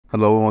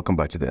Hello and welcome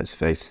back to this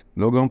face.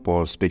 Logan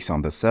Paul speaks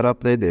on the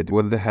setup they did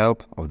with the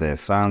help of their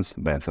fans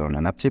by throwing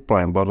an empty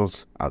Prime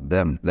bottles at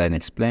them, then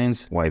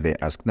explains why they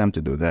asked them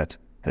to do that.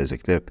 Here's a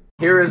clip.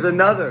 Here is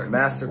another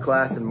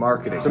masterclass in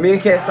marketing. So me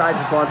and KSI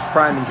just launched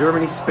Prime in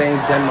Germany, Spain,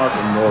 Denmark,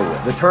 and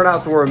Norway. The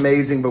turnouts were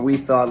amazing, but we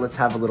thought, let's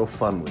have a little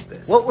fun with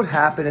this. What would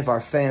happen if our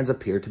fans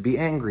appeared to be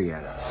angry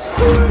at us?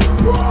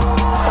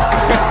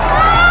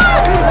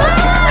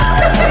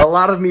 A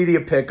lot of media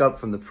pickup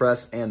from the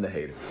press and the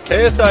haters.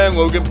 KSI and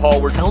Logan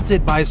Paul were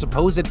pelted by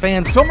supposed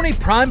fans. So many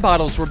Prime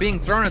bottles were being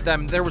thrown at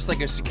them, there was like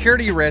a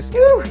security risk.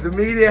 Woo, the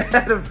media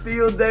had a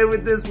field day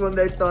with this one.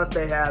 They thought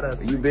they had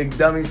us. You big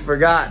dummies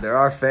forgot. They're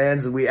our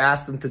fans and we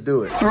asked them to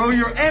do it. Throw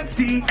your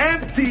empty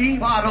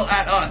bottle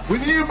at us.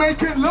 When you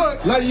make it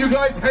look like you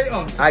guys hate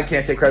us. I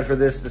can't take credit for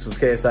this. This was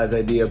KSI's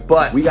idea,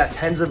 but we got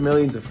tens of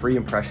millions of free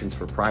impressions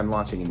for Prime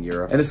launching in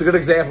Europe. And it's a good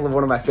example of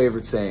one of my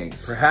favorite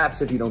sayings.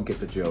 Perhaps if you don't get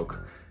the joke,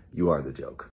 you are the joke.